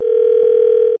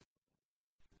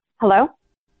Hello?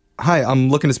 Hi, I'm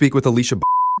looking to speak with Alicia.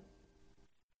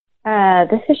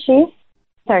 This is she.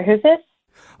 Sorry, who's this?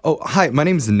 Oh, hi, my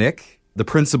name's Nick. The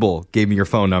principal gave me your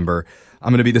phone number. I'm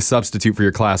going to be the substitute for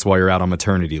your class while you're out on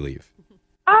maternity leave.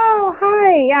 Oh,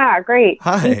 hi. Yeah, great.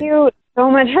 Hi. Thank you so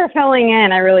much for filling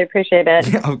in. I really appreciate it.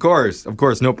 Yeah, of course,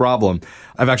 no problem.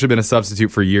 I've actually been a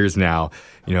substitute for years now.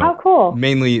 Oh, cool.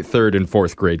 Mainly 3rd and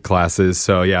 4th grade classes.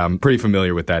 So yeah, I'm pretty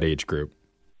familiar with that age group.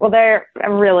 Well, they're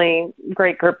a really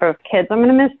great group of kids. I'm going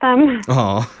to miss them.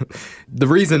 Oh, the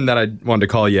reason that I wanted to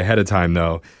call you ahead of time,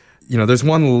 though, there's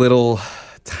one little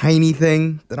tiny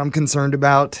thing that I'm concerned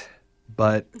about,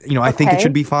 but, I think it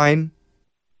should be fine.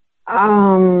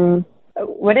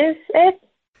 What is it?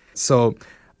 So,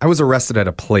 I was arrested at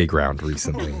a playground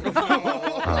recently.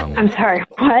 I'm sorry,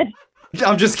 what?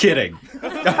 I'm just kidding.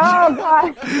 Oh,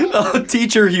 God. Oh,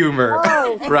 teacher humor,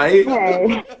 right?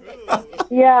 Okay.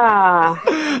 Yeah.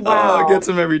 Wow. Oh, it gets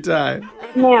him every time.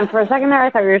 Man, for a second there, I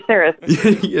thought you were serious.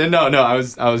 Yeah, no, I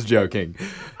was joking.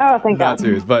 Oh, thank God. Not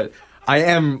serious, but I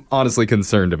am honestly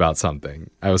concerned about something.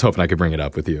 I was hoping I could bring it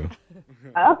up with you.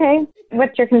 Okay.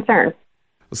 What's your concern?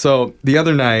 So, the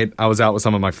other night, I was out with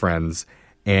some of my friends,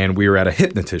 and we were at a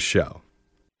hypnotist show.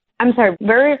 I'm sorry,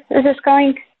 where is this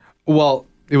going? Well,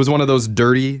 it was one of those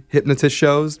dirty hypnotist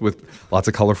shows with lots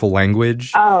of colorful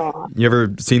language. Oh. You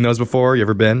ever seen those before? You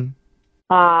ever been?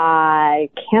 I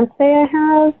can't say I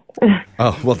have.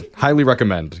 Oh, well, highly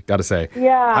recommend, gotta say.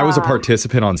 Yeah. I was a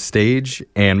participant on stage,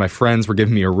 and my friends were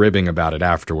giving me a ribbing about it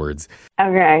afterwards.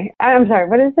 Okay. I'm sorry,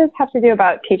 what does this have to do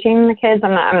about teaching the kids?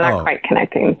 I'm not quite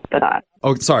connecting to that.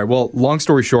 Oh, sorry. Well, long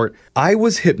story short, I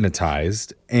was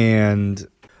hypnotized, and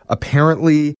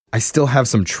apparently I still have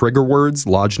some trigger words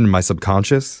lodged in my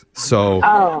subconscious. So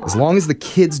as long as the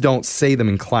kids don't say them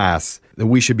in class, then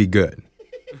we should be good.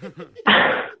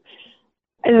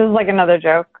 Is this like another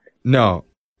joke? No.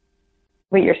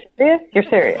 Wait, you're serious? You're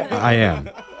serious? I am.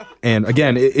 And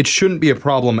again, it shouldn't be a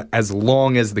problem as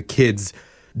long as the kids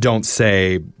don't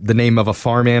say the name of a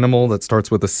farm animal that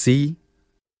starts with a C.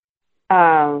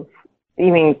 You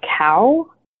mean cow?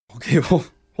 Okay, well,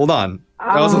 hold on.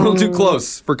 That was a little too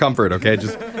close for comfort, okay?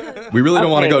 We really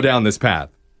don't want to go down this path.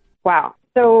 Wow.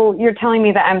 So you're telling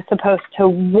me that I'm supposed to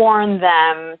warn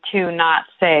them to not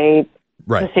say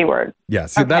the C word? Yeah,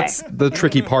 see, that's the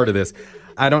tricky part of this.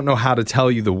 I don't know how to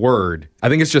tell you the word. I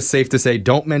think it's just safe to say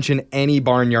don't mention any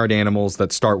barnyard animals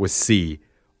that start with C,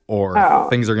 or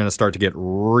things are going to start to get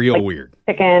real weird.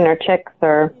 Chicken or chicks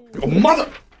or... Mother...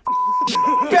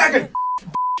 Bag of...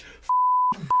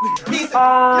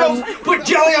 Put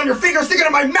jelly on your finger, stick it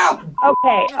in my mouth!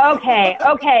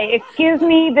 Okay. Excuse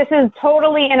me, this is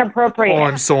totally inappropriate. Oh,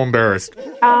 I'm so embarrassed.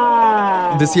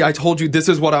 I told you this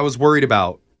is what I was worried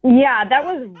about. Yeah, that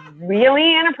was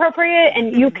really inappropriate,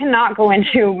 and you cannot go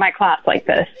into my class like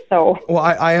this, so... Well,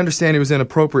 I understand it was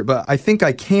inappropriate, but I think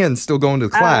I can still go into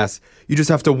the class. You just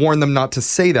have to warn them not to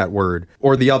say that word,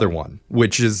 or the other one,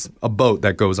 which is a boat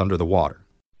that goes under the water.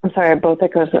 I'm sorry, a boat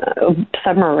that goes...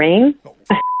 submarine?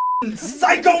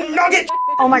 Psycho nugget!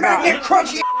 Oh my God. Magnet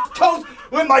crunchy toast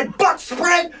with my butt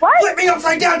spread! What? Flip me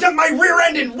upside down, dunk my rear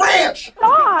end in ranch!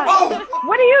 Stop! Oh!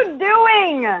 What are you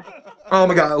doing? Oh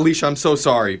my God, Alicia, I'm so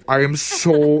sorry. I am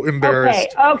so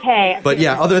embarrassed. Okay. But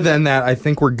yeah, other than that, I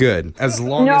think we're good. As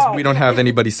long as we don't have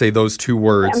anybody say those two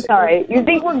words. I'm sorry. You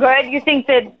think we're good? You think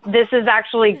that this is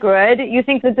actually good? You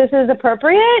think that this is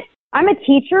appropriate? I'm a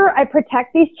teacher. I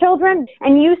protect these children.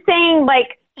 And you saying,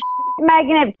 like,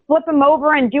 magnet, flip him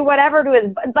over and do whatever to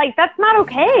his... Like, that's not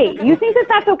okay. You think that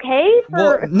that's okay?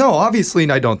 Well, no, obviously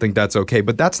I don't think that's okay.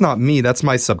 But that's not me. That's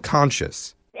my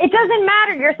subconscious. It doesn't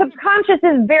matter. Your subconscious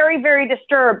is very, very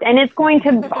disturbed, and it's going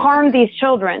to harm these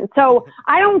children. So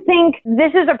I don't think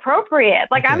this is appropriate.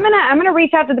 Like, okay. I'm gonna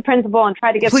reach out to the principal and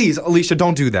try to get... Please, Alicia,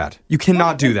 don't do that. You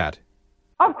cannot do that.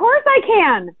 Of course I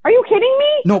can. Are you kidding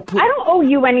me? No, please. I don't owe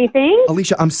you anything.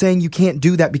 Alicia, I'm saying you can't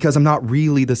do that because I'm not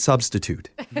really the substitute.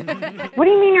 What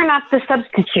do you mean you're not the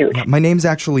substitute? Yeah, my name's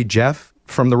actually Jeff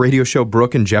from the radio show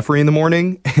Brooke and Jeffrey in the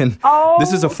Morning, and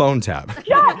this is a phone tab.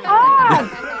 Shut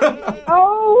up!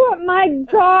 Oh my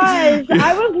gosh,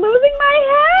 I was losing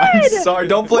my head. I'm sorry,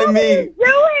 don't blame me. What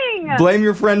are you doing? Blame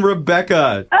your friend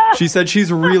Rebecca. She said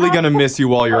she's really gonna miss you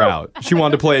while you're out. She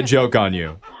wanted to play a joke on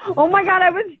you. Oh my God, I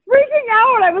was freaking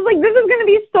out. I was like, this is gonna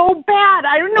be so bad.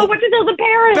 I don't know what to tell the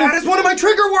parents. Bad is one of my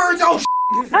trigger words. Oh,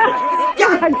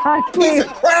 oh my God, please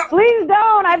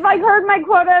don't. I've heard my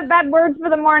quota of bad words for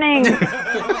the morning.